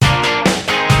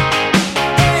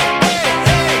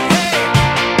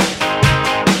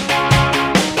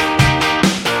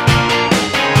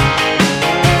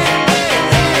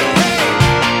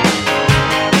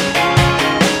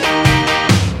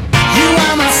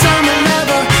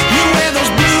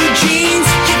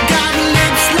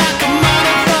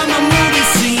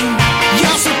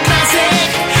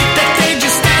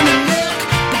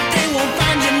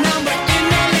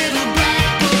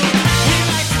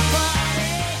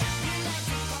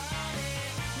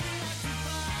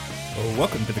Well,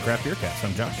 welcome to the Craft Beer Cast.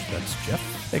 I'm Josh. That's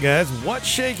Jeff. Hey guys, what's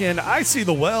shaking? I see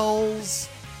the wells.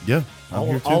 Yeah, I'm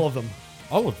here too. All of them.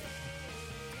 All of them.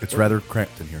 It's rather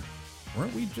cramped in here.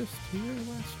 Weren't we just here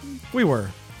last week? We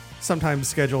were. Sometimes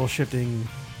schedule shifting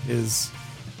is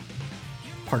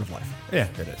part of life. Yeah,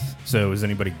 it is. So has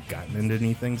anybody gotten into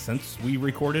anything since we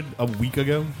recorded a week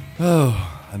ago?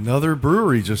 Oh, another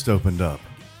brewery just opened up.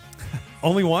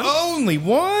 Only one? Only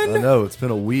one? I know, it's been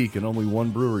a week and only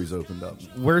one brewery's opened up.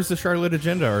 Where's the Charlotte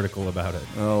Agenda article about it?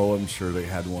 Oh, I'm sure they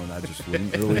had one. I just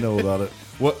wouldn't really know about it.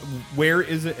 Where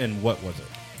is it and what was it?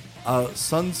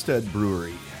 Sunstead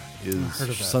Brewery is heard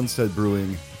of that. Sunstead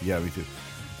Brewing. Yeah, me too.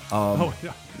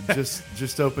 Yeah.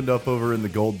 just opened up over in the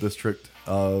Gold District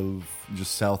of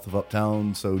just south of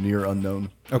Uptown, so near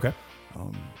Unknown, Okay.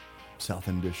 South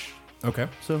Endish. Okay.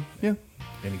 So yeah,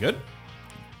 Any good?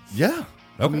 yeah.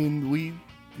 I Okay. mean,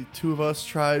 the two of us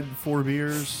tried 4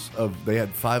 beers. They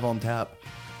had 5 on tap.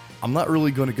 I'm not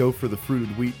really going to go for the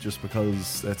fruited wheat just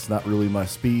because that's not really my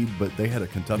speed. But they had a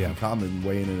Kentucky Yeah. Common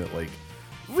weighing in at like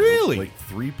Really?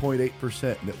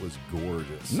 3.8%, and it was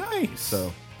gorgeous. Nice.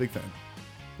 So big fan.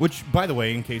 Which, by the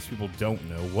way, in case people don't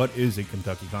know, what is a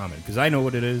Kentucky Common? Because I know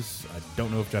what it is. I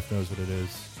don't know if Jeff knows what it is.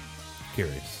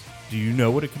 Curious. Do you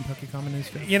know what a Kentucky Common is,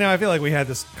 Jeff? You know, I feel like we had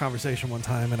this conversation one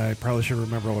time, and I probably should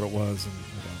remember what it was. And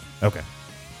I don't. Okay.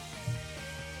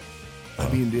 I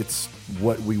mean, it's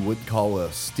what we would call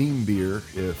a steam beer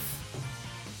if,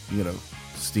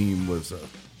 steam was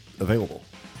available.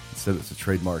 Instead, it's a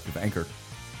trademark of Anchor.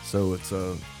 So it's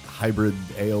a hybrid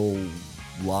ale,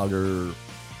 lager,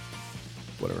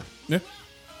 whatever. Yeah.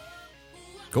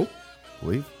 Cool.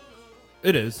 Believe.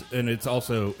 It is, and it's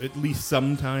also, at least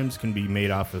sometimes, can be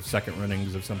made off of second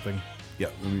runnings of something. Yeah,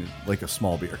 I mean, like a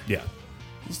small beer. Yeah.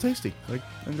 It's tasty. I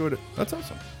enjoyed it. That's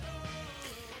awesome.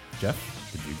 Jeff,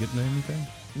 did you get into anything?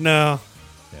 No.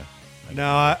 Yeah. No,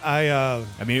 I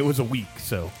I mean, it was a week,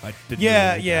 so I didn't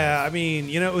yeah, really yeah. I mean,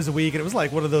 it was a week, and it was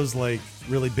like one of those like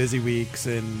really busy weeks,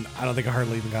 and I don't think I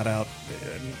hardly even got out.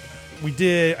 And I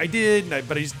did,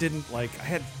 but I just didn't I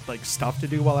had like stuff to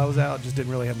do while I was out. Just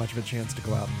didn't really have much of a chance to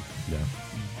go out and Yeah.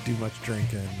 do much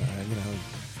drinking.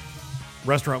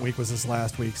 Restaurant week was this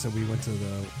last week, so we went to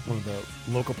one of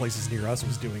the local places near us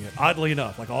was doing it. Oddly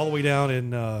enough, like all the way down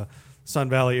in Sun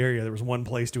Valley area, there was one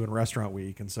place doing restaurant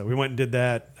week, and so we went and did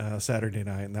that Saturday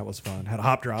night, and that was fun. Had a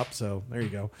hop drop, so there you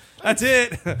go. That's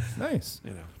it. Nice.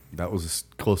 That was as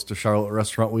close to Charlotte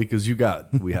Restaurant Week as you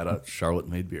got. We had a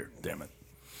Charlotte-made beer. Damn it.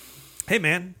 Hey,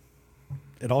 man,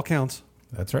 it all counts.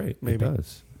 That's right. Maybe. It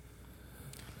does.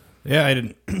 Yeah, I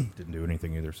didn't do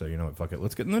anything either, so you know what? Fuck it.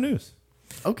 Let's get in the news.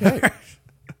 Okay.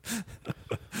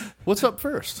 What's up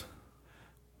first?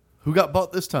 Who got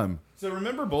bought this time? So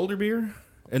remember Boulder Beer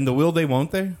and the Will They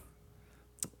Won't They?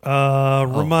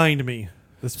 Remind me.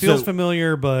 This feels So-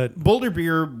 familiar, but Boulder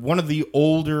Beer, one of the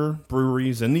older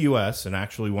breweries in the U.S. and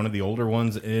actually one of the older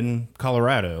ones in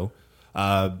Colorado,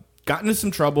 got into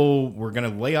some trouble. We're going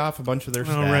to lay off a bunch of their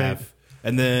staff. right.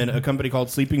 And then a company called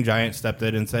Sleeping Giant stepped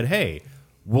in and said, hey,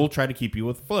 we'll try to keep you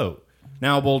afloat.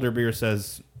 Now Boulder Beer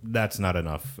says that's not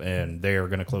enough, and they are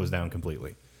going to close down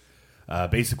completely.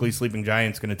 Basically, Sleeping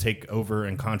Giant's going to take over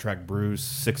and contract brew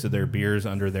 6 of their beers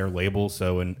under their label.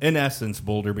 So, in essence,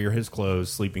 Boulder Beer has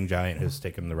closed. Sleeping Giant has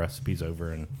taken the recipes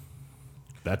over, and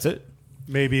that's it.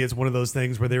 maybe it's one of those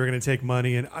things where they were going to take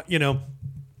money. And,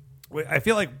 I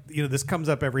feel like, this comes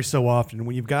up every so often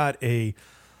when you've got a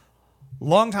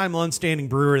long-time, long-standing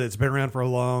brewer that's been around for a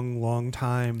long, long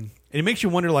time. And it makes you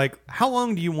wonder, how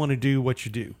long do you want to do what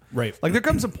you do? Right. Like, there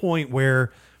comes a point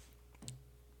where,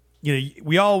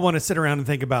 we all want to sit around and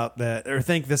think about that, or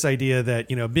think this idea that,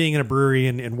 being in a brewery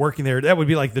and working there, that would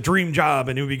be like the dream job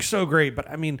and it would be so great. But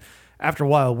I mean, after a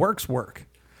while, work's work.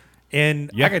 And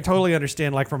Yeah. I can totally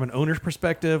understand, from an owner's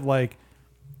perspective,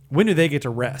 when do they get to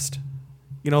rest?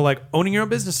 Owning your own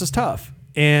business is tough.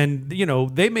 And,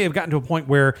 they may have gotten to a point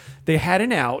where they had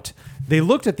an out. They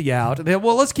looked at the out. They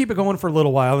well, let's keep it going for a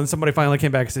little while. And somebody finally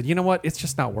came back and said, you know what? It's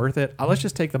just not worth it. Let's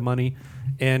just take the money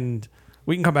and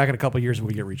we can come back in a couple of years when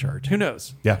we get recharged. Who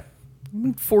knows? Yeah.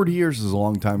 40 years is a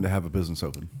long time to have a business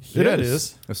open. It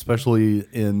is. Especially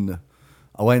in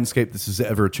a landscape this is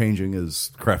ever changing as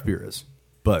craft beer is.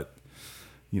 But,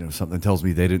 something tells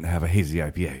me they didn't have a hazy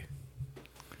IPA.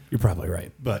 You're probably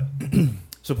right. But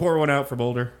so pour one out for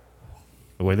Boulder.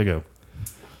 Away they go.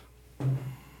 All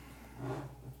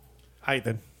right,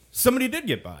 then. Somebody did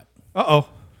get bought. Uh-oh.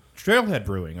 Trailhead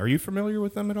Brewing. Are you familiar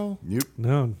with them at all? Nope.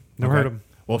 No, never heard of him.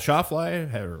 Well, Schauffele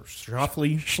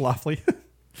Schlafly.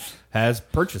 has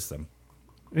purchased them.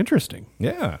 Interesting.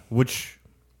 Yeah, which,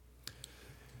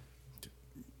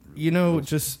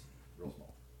 just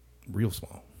real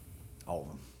small. All of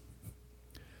them.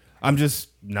 I'm just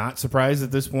not surprised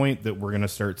at this point that we're going to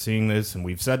start seeing this, and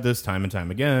we've said this time and time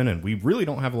again, and we really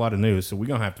don't have a lot of news, so we're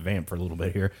going to have to vamp for a little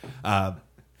bit here.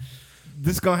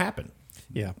 This is going to happen.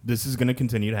 Yeah. This is going to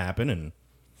continue to happen, and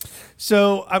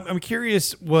So I'm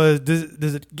curious,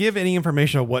 does it give any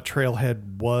information on what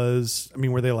Trailhead was? I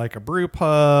mean, were they like a brew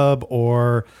pub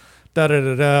or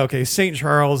da-da-da-da? Okay, St.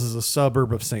 Charles is a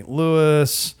suburb of St.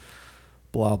 Louis,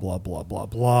 blah, blah, blah, blah,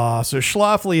 blah. So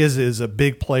Schlafly is a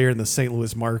big player in the St.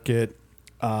 Louis market.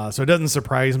 So it doesn't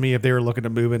surprise me if they were looking to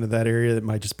move into that area. That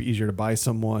might just be easier to buy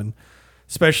someone,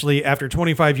 especially after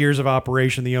 25 years of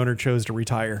operation, the owner chose to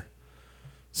retire.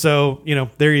 So,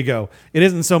 there you go. It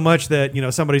isn't so much that,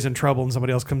 somebody's in trouble and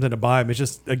somebody else comes in to buy them. It's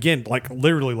just, again, like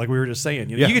literally, like we were just saying,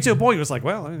 you get to a point where it's like,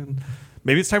 well,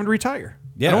 maybe it's time to retire.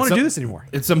 I don't want to do this anymore.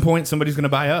 At some point, somebody's going to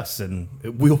buy us, and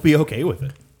we'll be okay with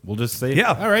it. We'll just say,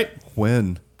 Yeah. all right.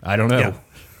 When? I don't know. Yeah.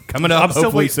 Coming up, I'm still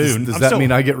hopefully waiting. soon. Does I'm that still-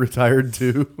 mean I get retired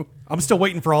too? I'm still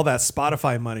waiting for all that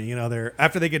Spotify money. They're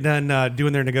after they get done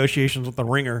doing their negotiations with the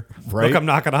Ringer. Right. They'll come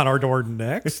knocking on our door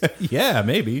next. Yeah,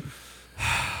 maybe.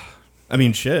 I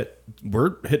mean, shit.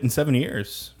 We're hitting 7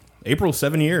 years. April,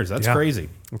 7 years. That's Yeah. crazy.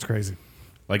 That's crazy.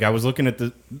 Like, I was looking at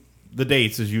the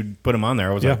dates as you put them on there.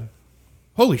 I was Yeah. like,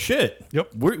 holy shit.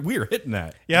 Yep. We're hitting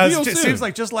that. Yeah, Real it soon. seems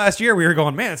like just last year we were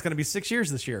going, man, it's going to be 6 years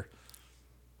this year.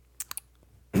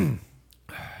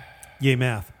 Yay,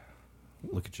 math.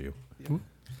 Look at you.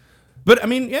 But, I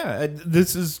mean, yeah,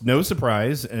 this is no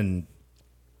surprise. And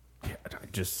yeah, I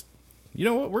just, you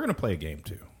know what? We're going to play a game,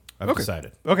 too. I've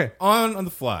decided. Okay. On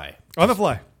the fly. On the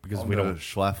fly. Because we don't.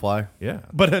 Schlafly. Yeah.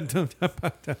 But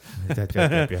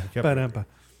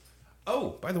Oh,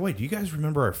 by the way, do you guys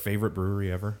remember our favorite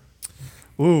brewery ever?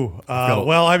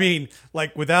 well, I mean,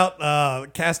 like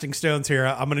without casting stones here,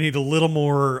 I'm going to need a little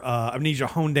more. I need you to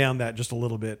hone down that just a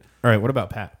little bit. All right, what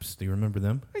about Pabst? Do you remember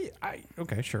them?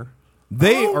 Okay, sure.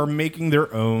 They are making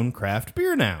their own craft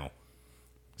beer now.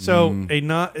 So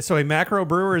a macro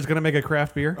brewer is going to make a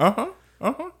craft beer.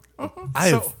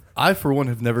 I for one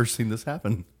have never seen this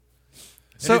happen.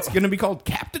 So it's going to be called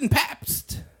Captain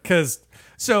Pabst.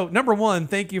 So number one,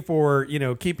 thank you for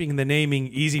keeping the naming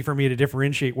easy for me to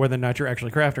differentiate whether or not you're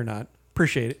actually craft or not.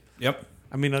 Appreciate it. Yep.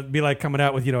 I mean, it'd be like coming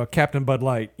out with a Captain Bud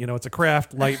Light. It's a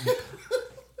craft light.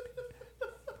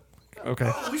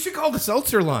 Okay. We should call the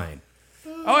seltzer line.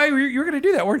 Oh, hey, you were going to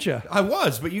do that, weren't you? I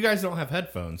was, but you guys don't have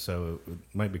headphones, so it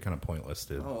might be kind of pointless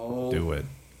to do it.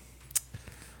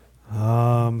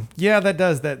 Yeah, that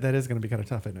does. That is going to be kind of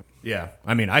tough, isn't it? Yeah.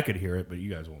 I mean, I could hear it, but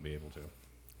you guys won't be able to.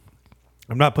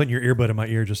 I'm not putting your earbud in my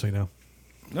ear, just so you know.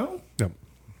 No? No.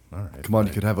 All right. Come on,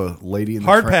 you could have a lady in the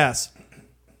Hard tra- pass.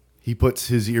 He puts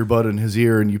his earbud in his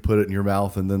ear, and you put it in your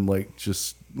mouth, and then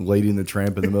just Lady in the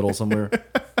Tramp in the middle somewhere.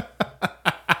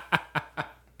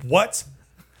 What?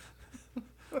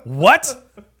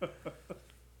 What?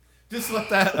 Just let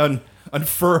that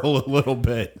unfurl a little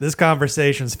bit. This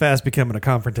conversation's fast becoming a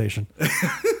confrontation.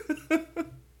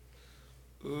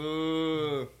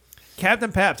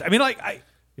 Captain Pabst. I mean,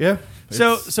 Yeah.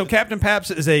 So Captain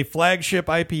Pabst is a flagship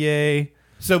IPA.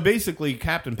 So basically,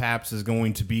 Captain Pabst is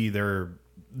going to be the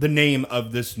name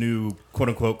of this new quote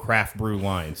unquote craft brew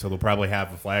line. So they'll probably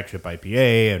have a flagship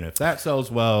IPA, and if that sells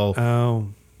well, Oh.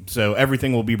 so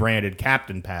everything will be branded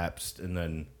Captain Pabst, and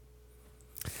then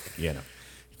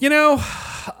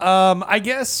I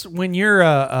guess when you're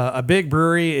a big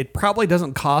brewery, it probably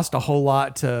doesn't cost a whole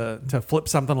lot to flip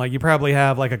something. Like you probably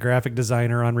have like a graphic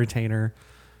designer on retainer.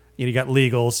 You got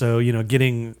legal, so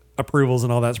getting approvals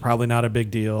and all that's probably not a big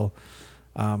deal.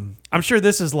 I'm sure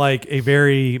this is like a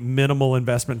very minimal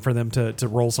investment for them to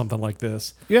roll something like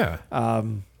this. yeah.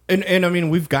 And I mean,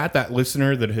 we've got that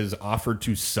listener that has offered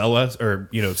to sell us or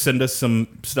send us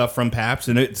some stuff from Pabst,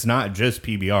 and it's not just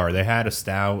PBR. They had a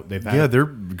stout. They've had Yeah, they're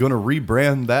going to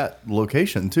rebrand that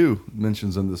location too.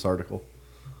 Mentions in this article.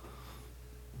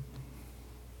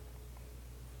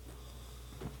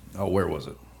 Oh, where was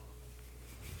it?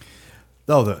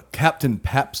 Oh, the Captain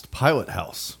Pabst Pilot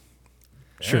House.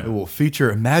 Sure. It will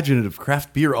feature imaginative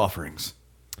craft beer offerings.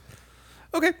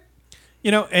 Okay.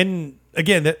 And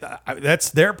again, that's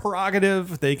their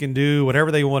prerogative. They can do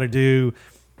whatever they want to do.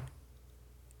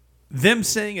 Them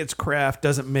saying it's craft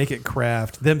doesn't make it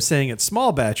craft. Them saying it's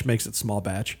small batch makes it small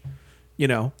batch.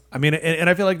 I mean, and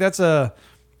I feel like that's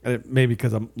maybe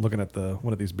because I'm looking at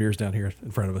one of these beers down here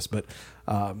in front of us, but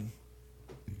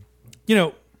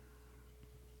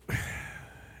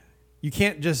you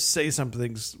can't just say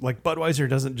something's like Budweiser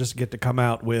doesn't just get to come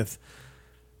out with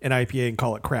an IPA and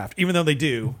call it craft, even though they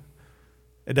do.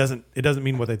 It doesn't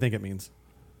mean what they think it means.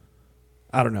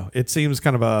 I don't know. It seems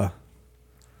kind of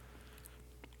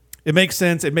It makes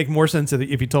sense. It'd make more sense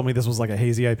if you told me this was like a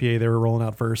hazy IPA they were rolling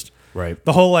out first. Right.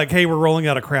 The whole like, hey, we're rolling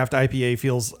out a craft IPA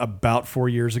feels about 4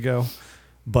 years ago.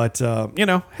 But,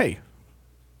 hey,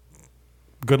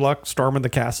 good luck storming the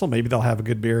castle. Maybe they'll have a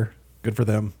good beer. Good for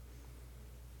them.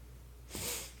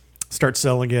 Start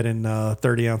selling it in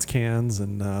 30-ounce cans.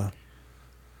 And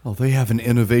Well, they have an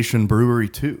innovation brewery,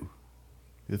 too.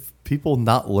 If people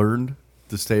not learned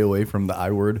to stay away from the I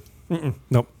word.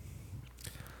 Nope.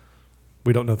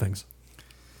 We don't know things.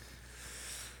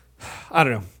 I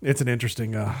don't know. It's an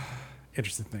interesting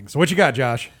thing. So what you got,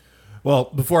 Josh?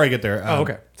 Well, before I get there,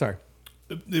 Okay. Sorry.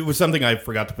 it was something I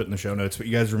forgot to put in the show notes, but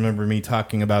you guys remember me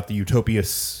talking about the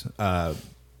Utopias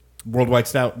Worldwide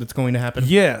Stout that's going to happen?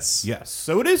 Yes. Yes.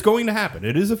 So it is going to happen.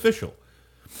 It is official.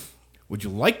 Would you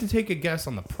like to take a guess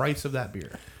on the price of that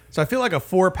beer? So I feel like a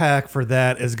 4-pack for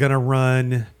that is going to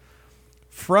run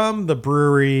from the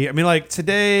brewery. I mean, like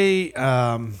today,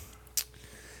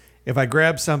 if I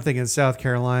grab something in South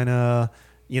Carolina,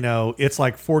 it's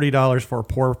like $40 for a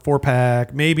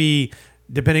 4-pack. Maybe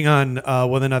depending on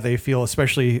whether or not they feel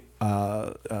especially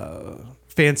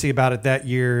fancy about it that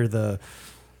year, the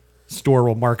store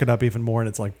will mark it up even more, and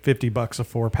it's like $50 a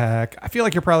 4-pack. I feel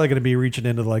like you're probably going to be reaching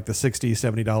into like the $60,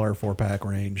 $70 4-pack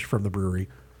range from the brewery.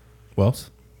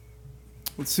 Wells?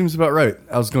 It seems about right.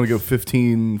 I was going to go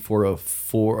 15 for a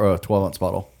 12-ounce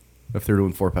bottle if they're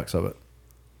doing 4-packs of it.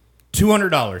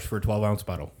 $200 for a 12-ounce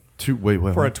bottle. Wait.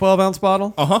 For a 12-ounce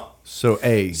bottle? Uh-huh. So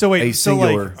a So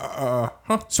singular.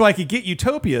 So I could get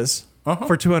Utopias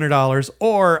for $200,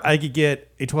 or I could get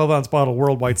a 12-ounce bottle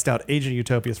Worldwide Stout aged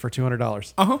Utopias for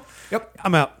 $200. Uh-huh. Yep.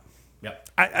 I'm out. Yep.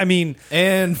 I mean,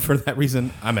 And for that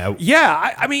reason, I'm out.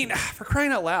 yeah. I mean, for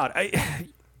crying out loud,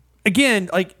 again,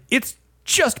 like it's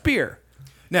just beer.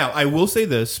 Now, I will say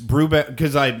this, Brewbound,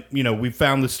 because we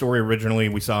found this story originally.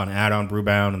 We saw an ad on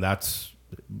Brewbound, and that's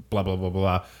blah, blah, blah,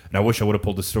 blah. And I wish I would have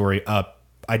pulled the story up.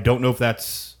 I don't know if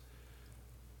that's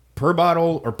per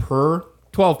bottle or per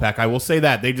 12-pack. I will say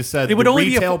that. They just said It would the only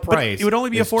be retail a, but price it would only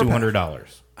be a is 4-pack.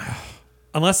 $200.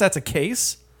 Unless that's a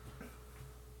case.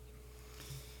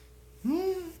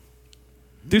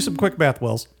 Do some quick math,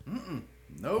 Wells.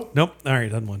 Nope. Nope. All right,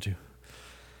 doesn't want you.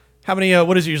 How many?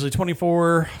 What is it usually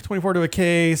 24 to a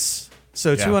case?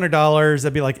 So Yeah. $200.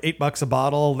 That'd be like $8 a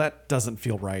bottle. That doesn't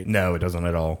feel right. No, it doesn't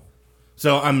at all.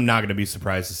 So I'm not going to be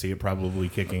surprised to see it probably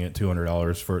kicking at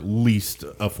 $200 for at least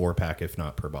a 4-pack, if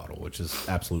not per bottle, which is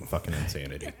absolute fucking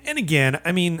insanity. And again,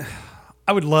 I mean,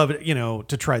 I would love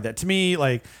to try that. To me,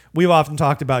 like we've often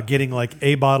talked about getting like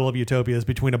a bottle of Utopias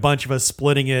between a bunch of us,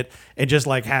 splitting it, and just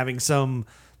like having some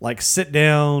like sit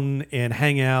down and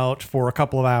hang out for a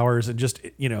couple of hours and just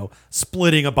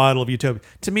splitting a bottle of Utopia.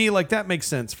 To me, like that makes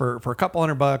sense for a couple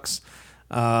 $100.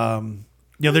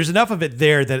 There's enough of it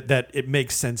there that it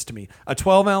makes sense to me. A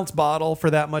 12-ounce bottle for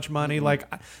that much money, like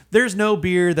there's no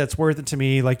beer that's worth it to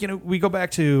me. Like, we go back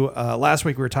to last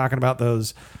week, we were talking about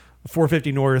those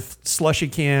 450 North slushy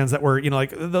cans that were,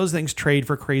 like those things trade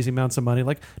for crazy amounts of money.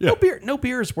 Like no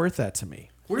beer is worth that to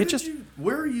me.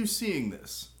 Where are you seeing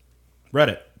this?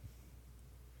 Reddit.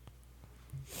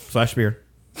 /beer.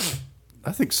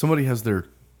 I think somebody has their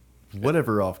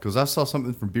whatever off, because I saw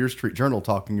something from Beer Street Journal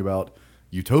talking about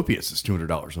Utopias is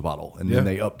 $200 a bottle, and then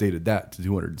they updated that to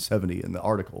 $270 in the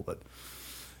article. But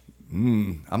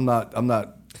I'm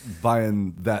not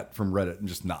buying that from Reddit. I'm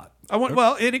just not.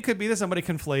 It could be that somebody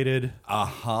conflated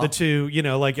the two.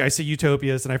 Like I say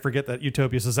Utopias, and I forget that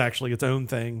Utopias is actually its own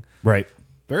thing. Right.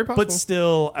 Very possible. But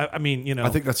still, I mean, I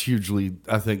think that's hugely.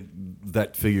 I think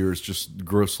that figure is just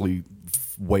grossly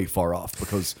way far off,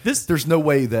 because there's no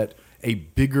way that a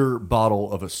bigger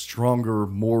bottle of a stronger,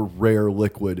 more rare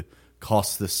liquid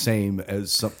costs the same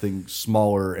as something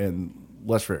smaller and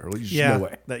less rare. There's just no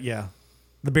way.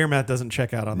 The beer math doesn't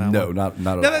check out on that one. No, not at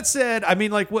all. Now that said, I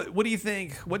mean, like, what do you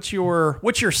think? What's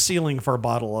your ceiling for a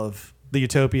bottle of the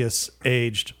Utopias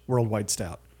aged Worldwide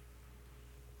Stout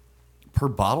Per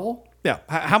bottle? Yeah,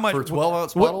 how much for a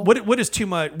 12-ounce what, bottle? What is too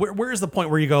much? Where is the point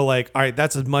where you go like, all right,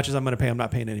 that's as much as I'm going to pay. I'm not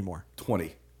paying anymore.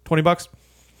 $20.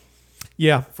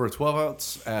 Yeah, For a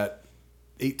 12-ounce at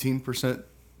 18%,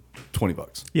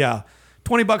 $20. yeah,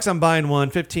 $20. I'm buying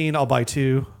one. 15. I'll buy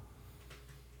two.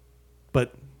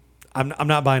 But I'm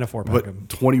not buying a 4-pack. But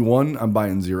 21, I'm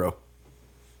buying 0.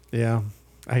 Yeah,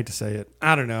 I hate to say it.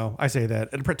 I don't know. I say that.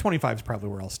 And 25 is probably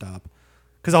where I'll stop,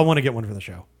 because I'll want to get one for the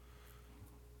show.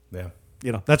 Yeah.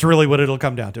 That's really what it'll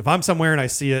come down to. If I'm somewhere and I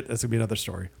see it, that's going to be another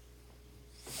story.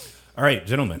 All right,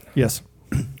 gentlemen. Yes.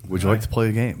 Would you like to play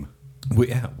a game?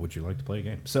 Would you like to play a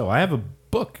game? So I have a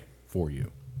book for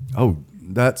you. Oh,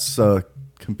 that's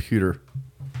computer.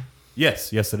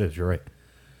 Yes, it is. You're right.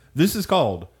 This is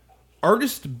called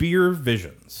Artist Beer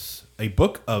Visions, a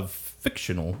book of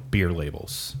fictional beer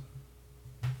labels.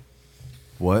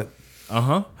 What?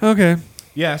 Uh-huh. Okay.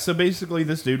 Yeah, so basically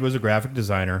this dude was a graphic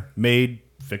designer, made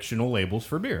fictional labels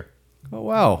for beer, Oh,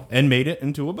 wow. and made it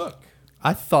into a book.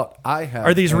 I thought I had.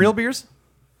 Are these real beers?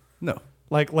 No.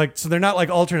 Like so they're not like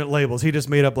alternate labels. He just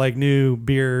made up like new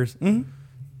beers. Mm-hmm.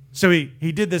 So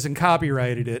he did this and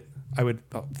copyrighted it, I would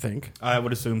think. I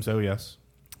would assume so, yes.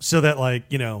 So that like,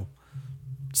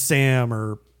 Sam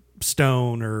or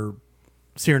Stone or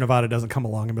Sierra Nevada doesn't come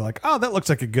along and be like, "Oh, that looks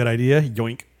like a good idea."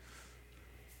 Yoink.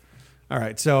 All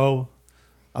right, so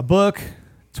a book,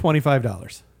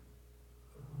 $25.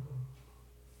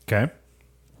 Okay.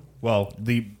 Well,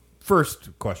 the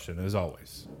first question, as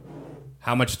always,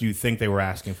 how much do you think they were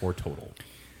asking for total?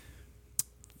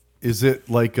 Is it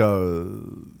like a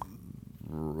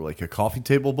coffee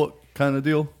table book kind of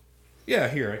deal? Yeah,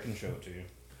 here, I can show it to you.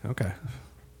 Okay.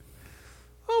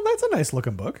 Oh, that's a nice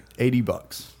looking book.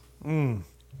 $80.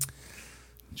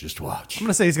 Just watch. I'm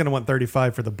gonna say he's gonna want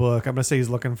 35 for the book. I'm gonna say he's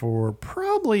looking for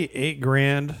probably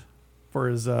 $8,000 for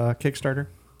his Kickstarter.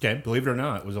 Okay, believe it or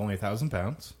not, it was only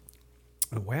 £1,000.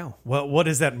 Oh, wow. Well, what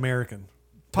is that American?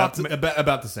 About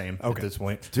the same at Okay. this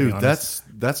point. to be Dude, honest.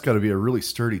 that's got to be a really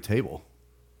sturdy table.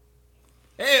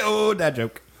 Hey, oh, that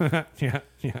joke. yeah.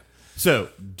 So,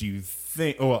 do you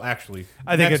think... Oh, well, actually,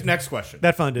 I think next question.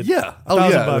 That funded. Yeah. Oh, $1,000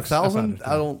 yeah. bucks. That 1,000? funded.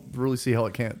 I don't really see how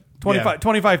it can't. 25,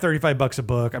 $35 a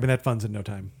book. I mean, that funds in no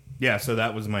time. Yeah, so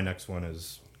that was my next one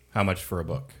is how much for a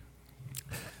book?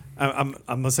 I'm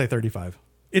gonna say 35.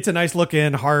 It's a nice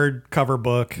looking hard cover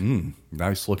book.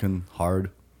 Nice looking, hard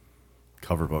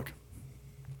cover book.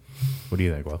 What do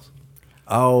you think, Wells?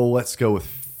 Oh, let's go with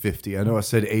 50. I know I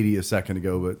said 80 a second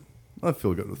ago, but I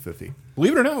feel good with 50.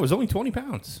 Believe it or not, it was only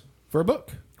 £20 for a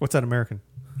book. What's that American?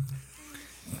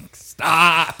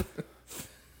 Stop!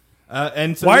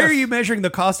 And so Why yes. are you measuring the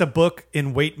cost of book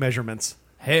in weight measurements?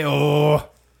 Hey-oh.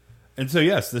 And so,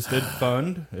 yes, this did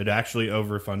fund. It actually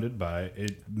overfunded by...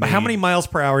 But how many miles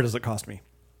per hour does it cost me?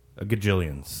 A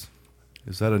gajillions.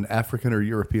 Is that an African or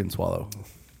European swallow?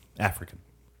 African.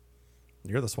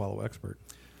 You're the swallow expert.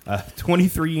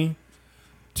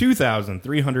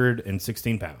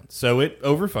 2,316 pounds. So it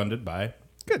overfunded by...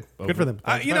 Good. Good for them.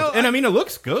 And I mean, it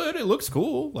looks good. It looks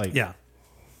cool. Like, Yeah.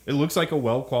 It looks like a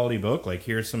well-quality book. Like,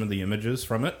 here's some of the images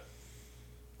from it.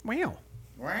 Wow.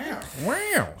 Wow.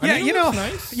 Yeah, it looks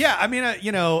nice. Yeah, I mean,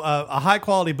 a high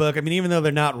quality book. I mean, even though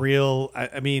they're not real,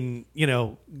 I mean,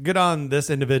 good on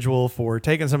this individual for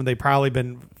taking something they've probably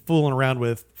been fooling around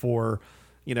with for,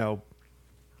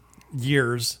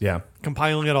 years. Yeah.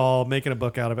 Compiling it all, making a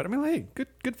book out of it. I mean, hey,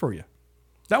 good for you.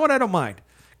 That one I don't mind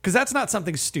because that's not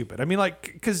something stupid. I mean,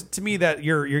 because to me that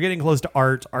you're getting close to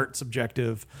art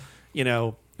subjective.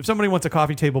 If somebody wants a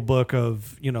coffee table book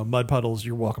of mud puddles,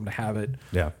 you're welcome to have it.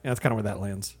 Yeah. And that's kind of where that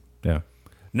lands. Yeah.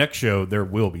 Next show, there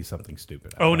will be something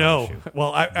stupid. I Oh no! promise you.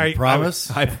 Well, I Promise?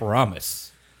 I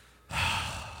promise.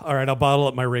 all right, I'll bottle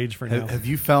up my rage for now. Have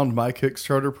you found my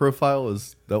Kickstarter profile?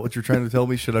 Is that what you're trying to tell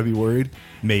me? Should I be worried?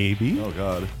 Maybe. Oh,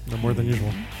 God. No more than usual.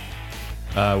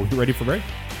 We ready for break?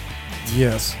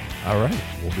 Yes. All right.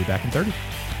 We'll be back in 30.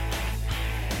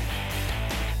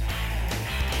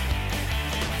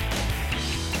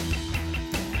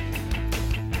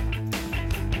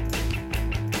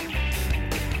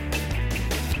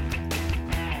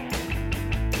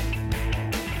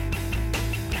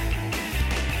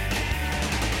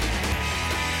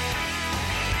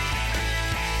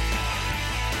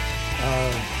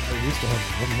 I used to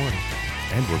have one morning.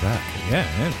 And we're back. Yeah,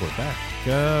 and we're back.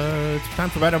 It's time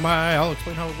for Bite of My. I'll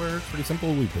explain how it works. Pretty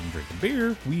simple. We've been drinking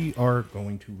beer. We are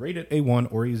going to rate it a 1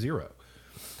 or a 0.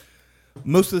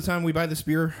 Most of the time we buy this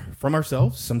beer from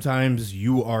ourselves. Sometimes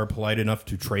you are polite enough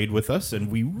to trade with us, and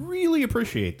we really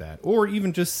appreciate that. Or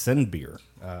even just send beer.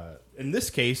 In this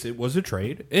case, it was a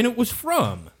trade, and it was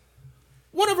from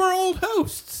one of our old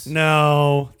hosts.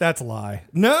 No, that's a lie.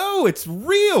 No, it's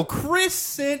real. Chris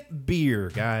sent beer,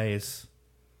 guys.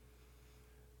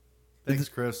 Thanks,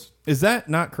 Chris. Is that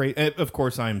not crazy? Of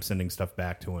course, I'm sending stuff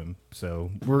back to him.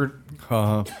 So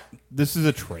this is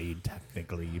a trade,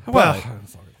 technically. Well,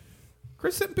 But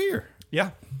Chris sent beer.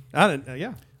 yeah.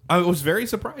 Yeah. I was very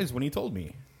surprised when he told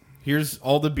me, here's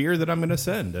all the beer that I'm going to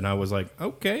send. And I was like,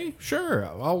 okay, sure.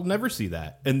 I'll never see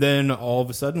that. And then all of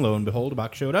a sudden, lo and behold, a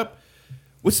box showed up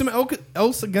with some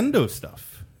El Segundo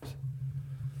stuff.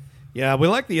 Yeah, we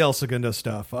like the El Segundo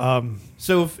stuff.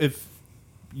 So if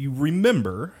you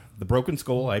remember, the Broken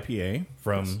Skull IPA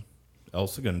from El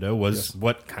Segundo was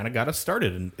what kind of got us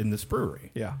started in this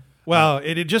brewery. Yeah. Well,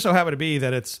 it just so happened to be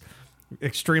that it's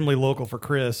extremely local for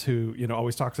Chris, who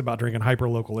always talks about drinking hyper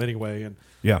local anyway, and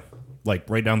Yeah, like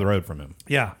right down the road from him.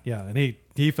 yeah, and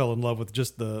he fell in love with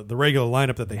just the regular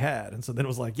lineup that they had, and so then it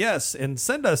was like, yes, and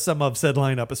send us some of said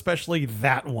lineup, especially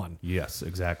that one. Yes,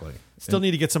 exactly. Still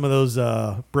need to get some of those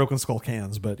Broken Skull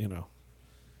cans, but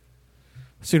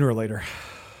sooner or later.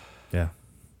 Yeah,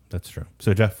 that's true.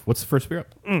 So Jeff, what's the first beer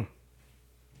up?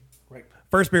 Right.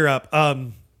 First beer up.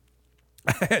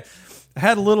 I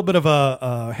had a little bit of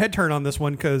a head turn on this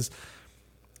one because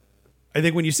I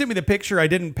think when you sent me the picture, I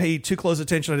didn't pay too close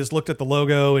attention. I just looked at the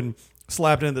logo and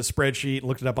slapped it into the spreadsheet and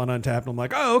looked it up on Untapped. And I'm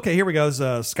like, oh, okay, here we go. It's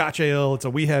a Scotch ale. It's a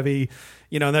wee heavy.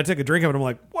 And then I took a drink of it. And I'm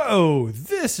like, whoa,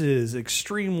 this is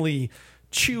extremely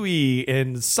chewy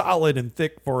and solid and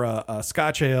thick for a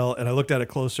Scotch ale. And I looked at it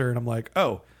closer and I'm like,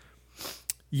 oh,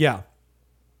 yeah.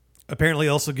 Apparently,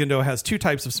 El Segundo has two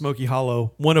types of Smoky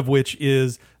Hollow, one of which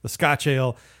is the Scotch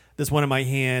ale. This one in my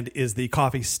hand is the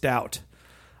coffee stout,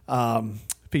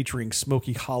 featuring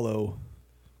Smoky Hollow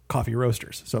coffee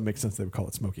roasters. So it makes sense they would call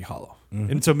it Smoky Hollow.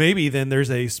 Mm-hmm. And so maybe then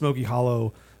there's a Smoky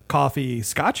Hollow coffee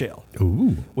Scotch ale,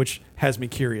 which has me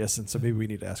curious. And so maybe we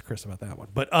need to ask Chris about that one.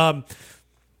 But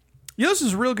this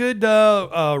is real good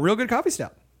coffee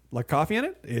stout. Like coffee in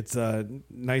it. It's a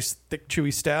nice, thick,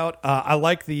 chewy stout. I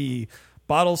like the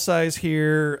bottle size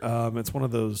here. It's one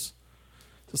of those,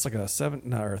 just like a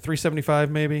 375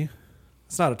 maybe.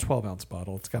 It's not a 12-ounce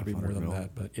bottle. It's got to be more than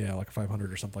that, but yeah, like a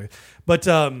 500 or something like that. But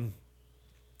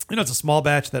it's a small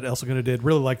batch that El Segundo did.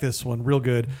 Really like this one, real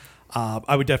good.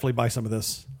 I would definitely buy some of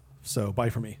this. So buy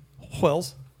for me.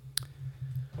 Wells,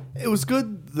 It was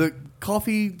good. The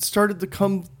coffee started to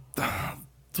come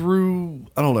through.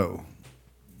 I don't know.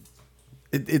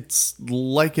 It's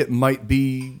like it might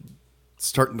be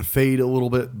starting to fade a little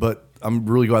bit, but I'm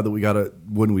really glad that we got it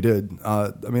when we did.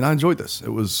 I enjoyed this. It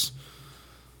was,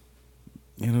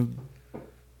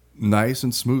 nice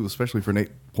and smooth, especially for an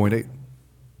 8.8.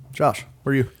 Josh,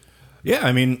 where are you? Yeah,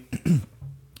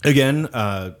 again,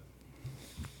 I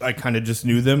kind of just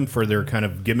knew them for their kind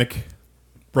of gimmick.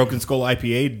 Broken Skull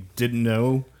IPA, didn't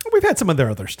know. we've had some of their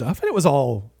other stuff, and it was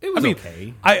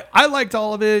okay. I liked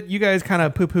all of it. You guys kind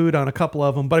of poo-pooed on a couple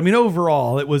of them, but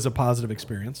overall, it was a positive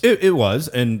experience. It was,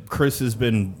 and Chris has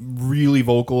been really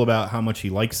vocal about how much he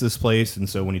likes this place, and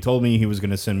so when he told me he was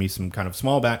going to send me some kind of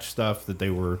small batch stuff that they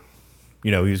were,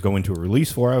 he was going to a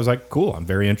release for, I was like, cool, I'm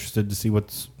very interested to see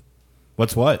what's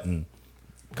what, and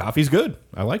coffee's good.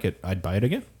 I like it. I'd buy it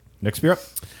again. Next beer up.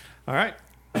 All right.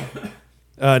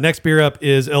 Next beer up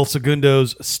is El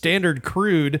Segundo's Standard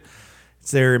Crude.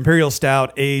 It's their Imperial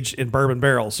Stout aged in bourbon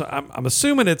barrels. So I'm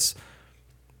assuming it's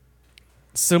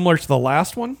similar to the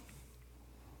last one.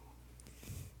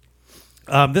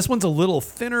 This one's a little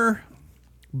thinner,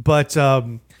 but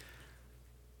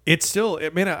it's still,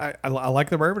 I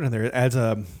like the bourbon in there. It adds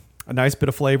a nice bit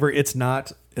of flavor. It's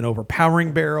not an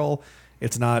overpowering barrel.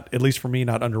 It's not, at least for me,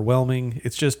 not underwhelming.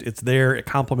 It's there. It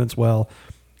complements well.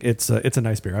 It's a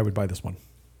nice beer. I would buy this one.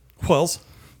 Wells?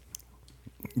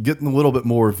 Getting a little bit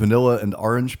more vanilla and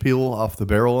orange peel off the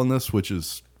barrel on this, which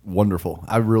is wonderful.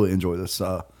 I really enjoy this.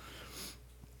 That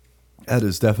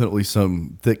is definitely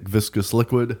some thick, viscous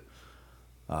liquid.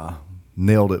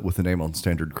 Nailed it with the name on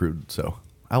Standard Crude. So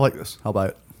I like this. I'll buy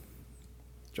it.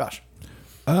 Josh?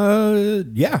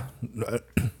 Yeah.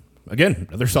 Again,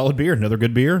 another solid beer, another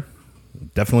good beer.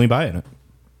 Definitely buying it.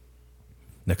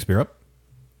 Next beer up.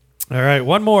 All right,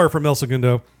 one more from El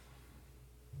Segundo.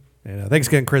 And thanks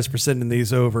again, Chris, for sending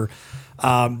these over.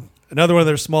 Another one of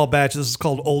their small batches. This is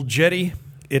called Old Jetty.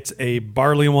 It's a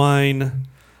barley wine.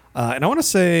 And I want to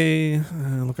say,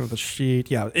 looking at the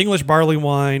sheet, English barley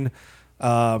wine,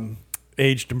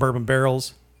 aged in bourbon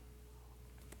barrels.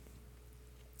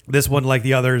 This one, like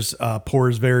the others,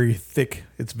 pours very thick.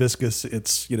 It's viscous.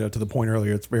 It's, to the point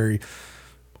earlier, it's very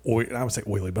oily. I would say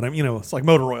oily, but it's like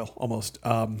motor oil almost.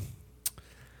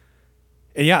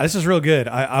 And yeah, this is real good.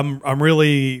 I'm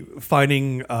really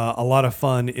finding a lot of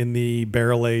fun in the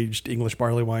barrel aged English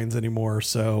barley wines anymore.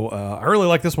 So I really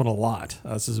like this one a lot.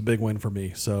 This is a big win for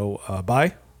me. So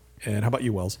buy. And how about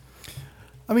you, Wells?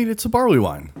 It's a barley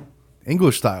wine,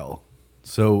 English style.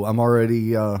 So I'm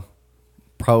already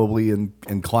probably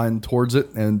inclined towards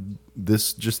it, and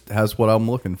this just has what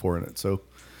I'm looking for in it. So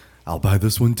I'll buy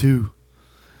this one too.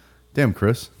 Damn,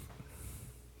 Chris.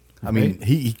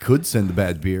 He could send a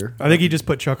bad beer. I think he just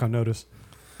put Chuck on notice.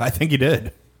 I think he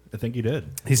did.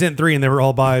 He sent 3, and they were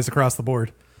all buys across the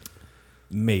board.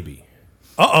 Maybe.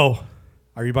 Uh-oh.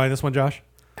 Are you buying this one, Josh?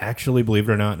 Actually, believe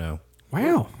it or not, no.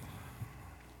 Wow.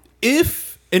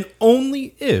 If and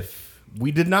only if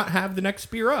we did not have the next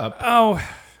beer up. Oh,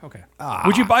 okay.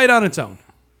 Would you buy it on its own?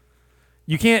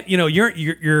 You can't.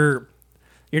 You're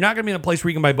You're not going to be in a place where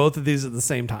you can buy both of these at the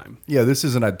same time. Yeah, this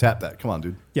isn't. I'd tap that. Come on,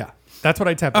 dude. Yeah, that's what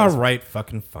I tapped. All right,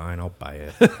 fucking fine. I'll buy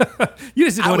it. You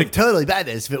just didn't I want would to. totally buy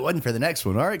this if it wasn't for the next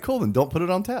one. All right, cool. Then don't put it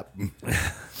on tap.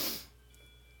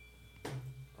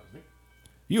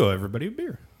 You owe everybody a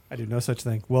beer. I do no such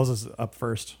thing. Wells is up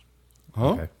first.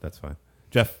 Okay, that's fine.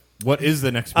 Jeff, what is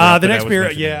the next beer? Up The that I next was beer,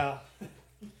 mentioning?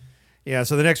 yeah.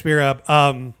 So the next beer up.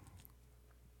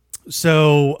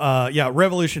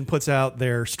 Revolution puts out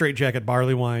their Straight Jacket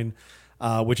barley wine,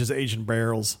 which is aged in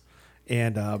barrels,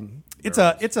 and it's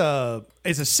a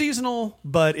seasonal,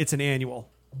 but it's an annual.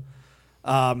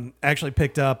 Actually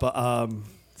picked up.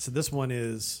 So this one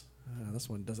is. This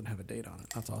one doesn't have a date on it.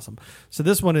 That's awesome. So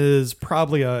this one is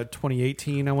probably a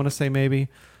 2018. I want to say maybe.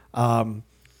 I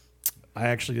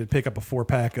actually did pick up a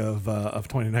 4-pack of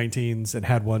 2019s and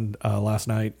had one last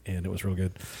night, and it was real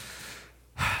good.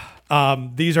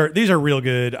 These are real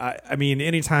good. I mean,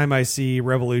 anytime I see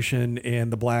Revolution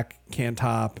and the black can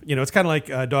top, it's kind of like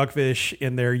Dogfish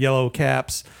in their yellow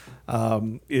caps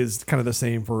is kind of the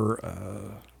same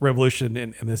for Revolution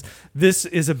and this. This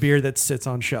is a beer that sits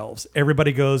on shelves.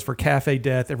 Everybody goes for Cafe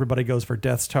Death. Everybody goes for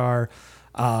Death Star.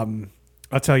 I'll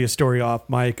tell you a story off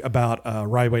mic about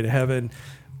Ride Way to Heaven,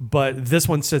 but this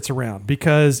one sits around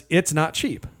because it's not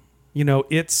cheap.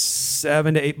 It's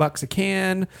 $7 to $8 a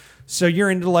can. So you're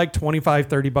into like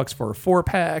 $25-$30 for a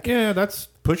 4-pack. Yeah, that's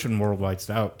pushing worldwide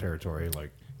stout territory.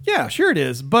 Like, yeah, sure it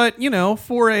is. But,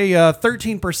 for a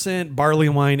 13% barley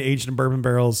wine aged in bourbon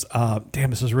barrels, damn,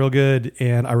 this is real good,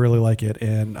 and I really like it,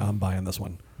 and I'm buying this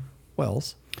one.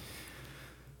 Wells?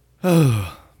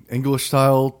 English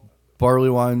style barley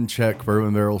wine, check.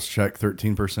 Bourbon barrels, check.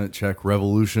 13% check.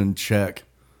 Revolution, check.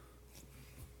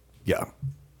 Yeah,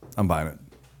 I'm buying it.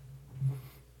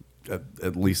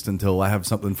 At least until I have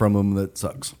something from them that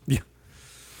sucks. Yeah.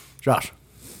 Josh.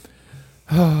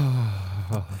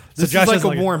 this Josh is like is a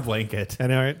like warm blanket. I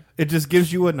know, right? It just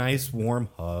gives you a nice warm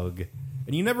hug,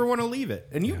 and you never want to leave it.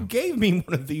 And you gave me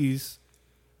one of these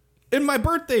in my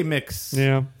birthday mix.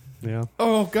 Yeah.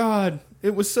 Oh, God.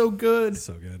 It was so good.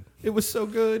 So good. It was so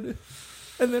good.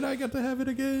 And then I got to have it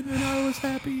again, and I was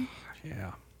happy.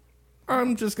 Yeah.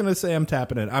 I'm just going to say I'm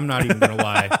tapping it. I'm not even going to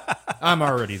lie. I'm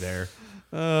already there.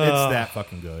 It's that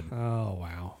fucking good. Oh,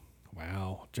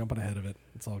 wow. Jumping ahead of it.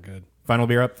 It's all good. Final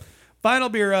beer up? Final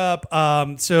beer up.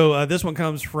 So this one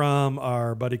comes from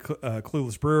our buddy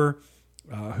Clueless Brewer,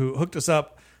 who hooks us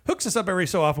up every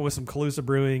so often with some Calusa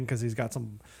Brewing because he's got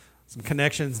some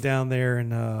connections down there in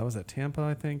was that Tampa,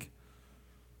 I think?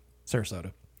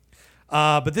 Sarasota.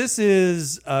 But this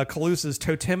is Calusa's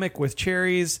Totemic with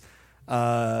cherries,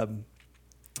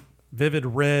 vivid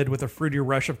red with a fruity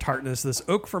rush of tartness. This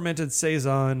oak fermented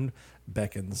saison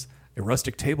beckons. A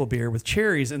rustic table beer with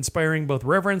cherries inspiring both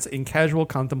reverence and casual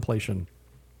contemplation.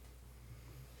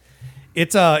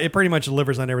 It pretty much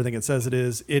delivers on everything it says it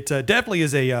is. It definitely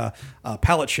is a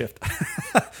palate shift.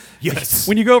 Yes.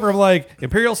 When you go from like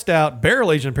Imperial Stout,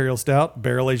 barrel-aged Imperial Stout,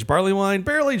 barrel-aged barley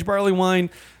wine,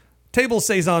 table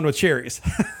saison with cherries.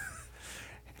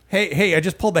 Hey, I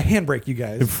just pulled the handbrake, you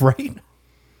guys. Right?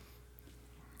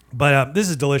 But this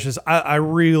is delicious. I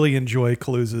really enjoy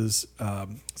Calusa's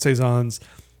saisons.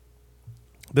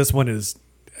 This one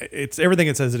it's everything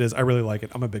it says it is. I really like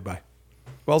it. I'm a big buy.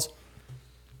 Wells?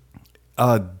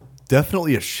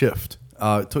 Definitely a shift.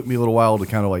 It took me a little while to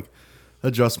kind of like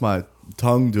adjust my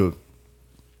tongue to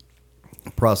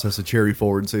process a cherry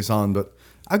forward saison, but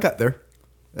I got there.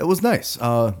 It was nice.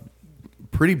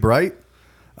 Pretty bright.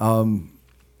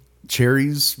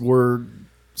 Cherries were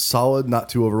solid, not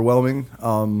too overwhelming.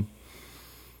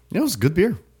 It was good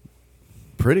beer.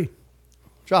 Pretty.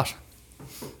 Josh.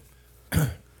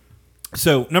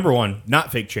 So, number one,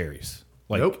 not fake cherries.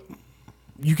 Like, Nope.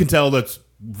 You can tell that's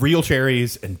real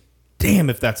cherries, and damn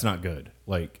if that's not good.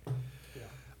 Like,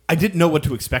 I didn't know what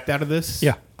to expect out of this.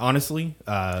 Yeah. Honestly.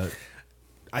 I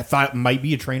thought it might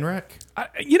be a train wreck.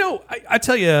 I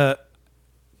tell you,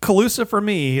 Calusa for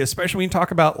me, especially when you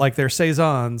talk about like their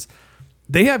saisons,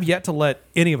 they have yet to let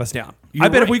any of us down. You're I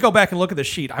bet if right. we go back and look at the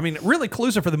sheet, I mean, really,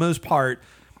 Calusa for the most part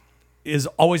is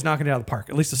always knocking it out of the park.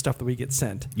 At least the stuff that we get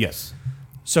sent. Yes.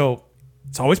 So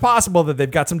it's always possible that they've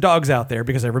got some dogs out there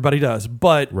because everybody does.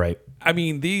 But Right. I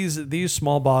mean, these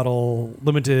small bottle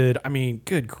limited. I mean,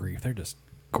 good grief, they're just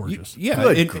gorgeous. Yeah.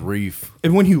 Good and, grief.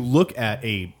 and when you look at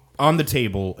on the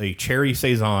table, a cherry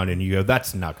saison, and you go,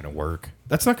 that's not going to work.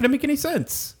 That's not going to make any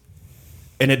sense.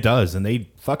 And it does. And they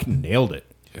fucking nailed it.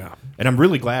 Yeah. And I'm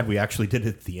really glad we actually did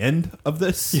it at the end of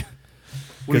this. Yeah.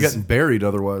 Would have gotten buried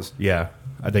otherwise. Yeah,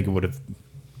 I think it would have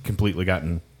completely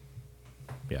gotten.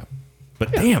 Yeah,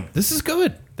 but damn, this is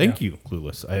good. Thank you,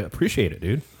 Clueless. I appreciate it,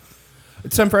 dude.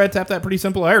 It's time for I Tap That. Pretty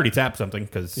simple. I already tapped something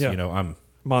because, Yeah. you know, I'm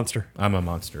Monster. a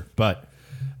monster. But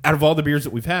out of all the beers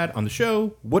that we've had on the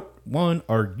show, what one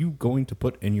are you going to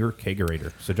put in your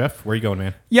kegerator? So, Jeff, where are you going,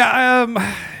 man? Yeah,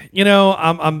 you know,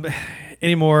 I'm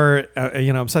anymore.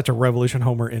 You know, I'm such a Revolution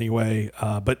homer anyway.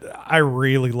 But I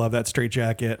really love that Straight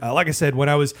Jacket. Like I said, when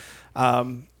I was out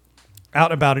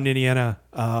and about in Indiana,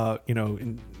 you know,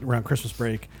 around Christmas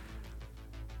break,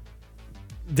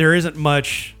 there isn't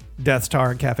much Death Star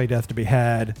and Cafe Death to be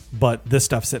had, but this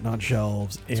stuff's sitting on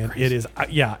shelves, and it is,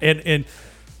 yeah, and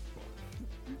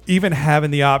even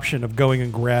having the option of going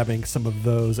and grabbing some of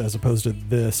those as opposed to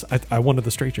this, I wanted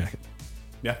the Straight Jacket.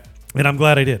 Yeah. And I'm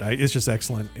glad I did. It's just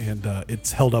excellent, and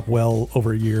it's held up well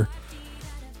over a year.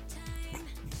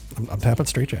 I'm tapping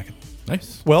Straight Jacket.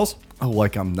 Nice. Wells? Oh,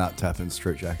 like I'm not tapping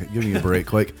Straight Jacket. Give me a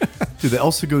break. Like, dude, the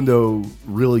El Segundo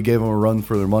really gave them a run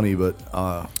for their money, but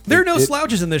There are no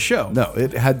slouches in this show. No,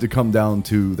 it had to come down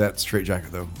to that Straight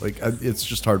Jacket, though. Like, it's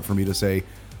just hard for me to say,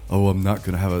 oh, I'm not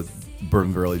going to have a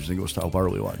bourbon barrel aged English style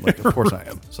barley wine. Like, of course I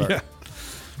am. Sorry. Yeah.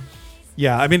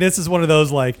 Yeah, I mean, this is one of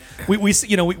those, like, we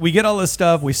you know, we get all this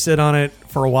stuff, we sit on it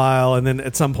for a while, and then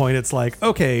at some point it's like,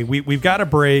 okay, we've got a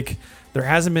break. There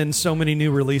hasn't been so many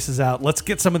new releases out. Let's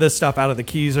get some of this stuff out of the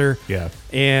keezer. Yeah.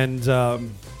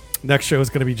 And next show is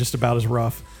going to be just about as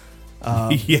rough.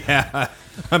 Yeah.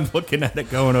 I'm looking at it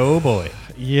going, oh, boy.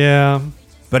 Yeah.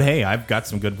 But, hey, I've got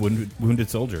some good wounded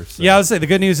soldiers. So. Yeah, I would say the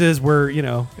good news is we're, you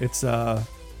know, it's,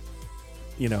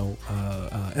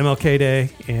 MLK Day,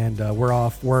 and we're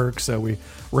off work, so we're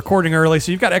recording early.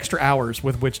 So you've got extra hours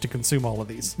with which to consume all of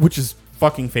these. Which is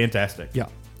fucking fantastic. Yeah.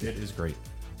 It is great.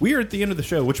 We are at the end of the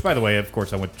show, which, by the way, of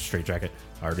course, I went Straight Jacket.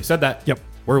 I already said that. Yep.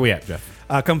 Where are we at, Jeff?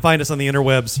 Come find us on the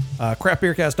interwebs.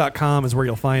 Craftbeercast.com is where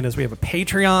you'll find us. We have a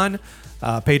Patreon,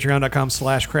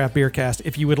 patreon.com/craftbeercast,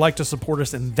 if you would like to support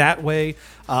us in that way.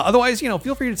 Otherwise, you know,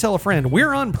 feel free to tell a friend.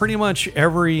 We're on pretty much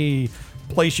every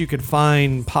place you could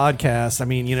find podcasts. I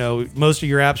mean, you know, most of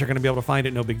your apps are going to be able to find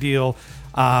it. No big deal.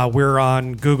 We're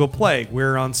on Google Play.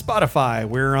 We're on Spotify.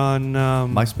 We're on...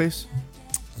 MySpace?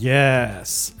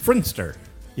 Yes. Friendster.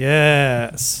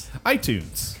 Yes.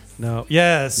 iTunes. No.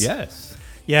 Yes. Yes.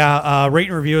 Yeah, rate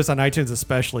and review us on iTunes,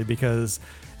 especially because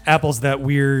Apple's that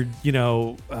weird, you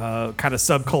know, kind of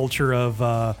subculture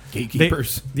of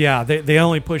Gatekeepers. They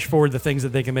only push forward the things that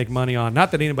they can make money on.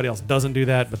 Not that anybody else doesn't do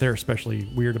that, but they're especially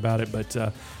weird about it. But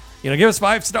you know, give us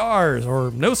 5 stars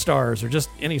or no stars or just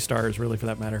any stars, really, for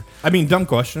that matter. I mean, dumb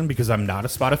question because I'm not a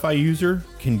Spotify user.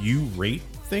 Can you rate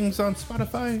things on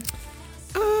Spotify?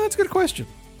 That's a good question.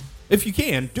 If you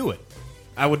can, do it.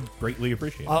 I would greatly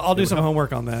appreciate it. I'll do It some would help.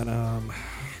 homework on that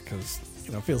because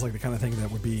you know, it feels like the kind of thing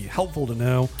that would be helpful to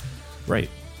know. Right.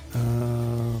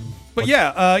 But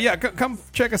yeah, come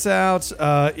check us out.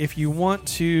 If you want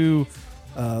to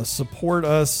support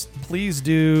us, please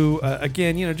do.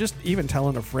 Again, you know, just even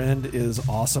telling a friend is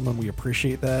awesome, and we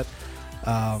appreciate that.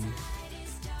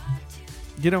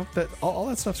 You know, that all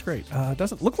that stuff's great. It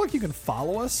doesn't look like you can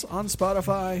follow us on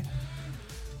Spotify.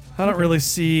 I don't really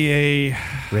see a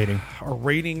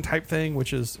rating type thing,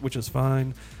 which is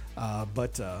fine.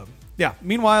 Yeah.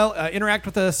 Meanwhile, interact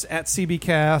with us at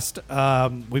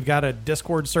CBcast. We've got a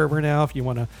Discord server now if you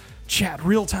want to chat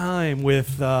real time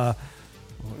with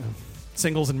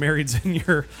singles and marrieds in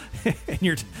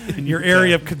your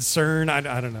area of concern.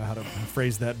 I don't know how to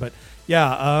phrase that, but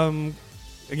yeah.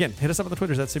 Again, hit us up on the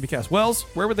Twitters at CBcast. Wells,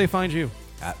 where would they find you?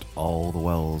 At all the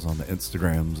Wells on the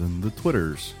Instagrams and the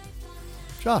Twitters.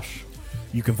 Josh.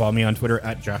 You can follow me on Twitter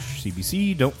at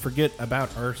JoshCBC. Don't forget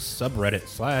about our subreddit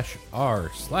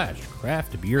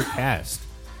 /r/craftbeercast.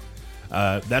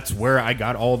 That's where I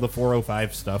got all the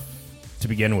 405 stuff to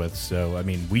begin with. So, I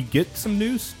mean, we get some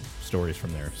news stories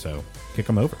from there. So, kick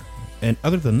them over. And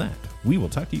other than that, we will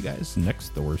talk to you guys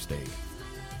next Thursday.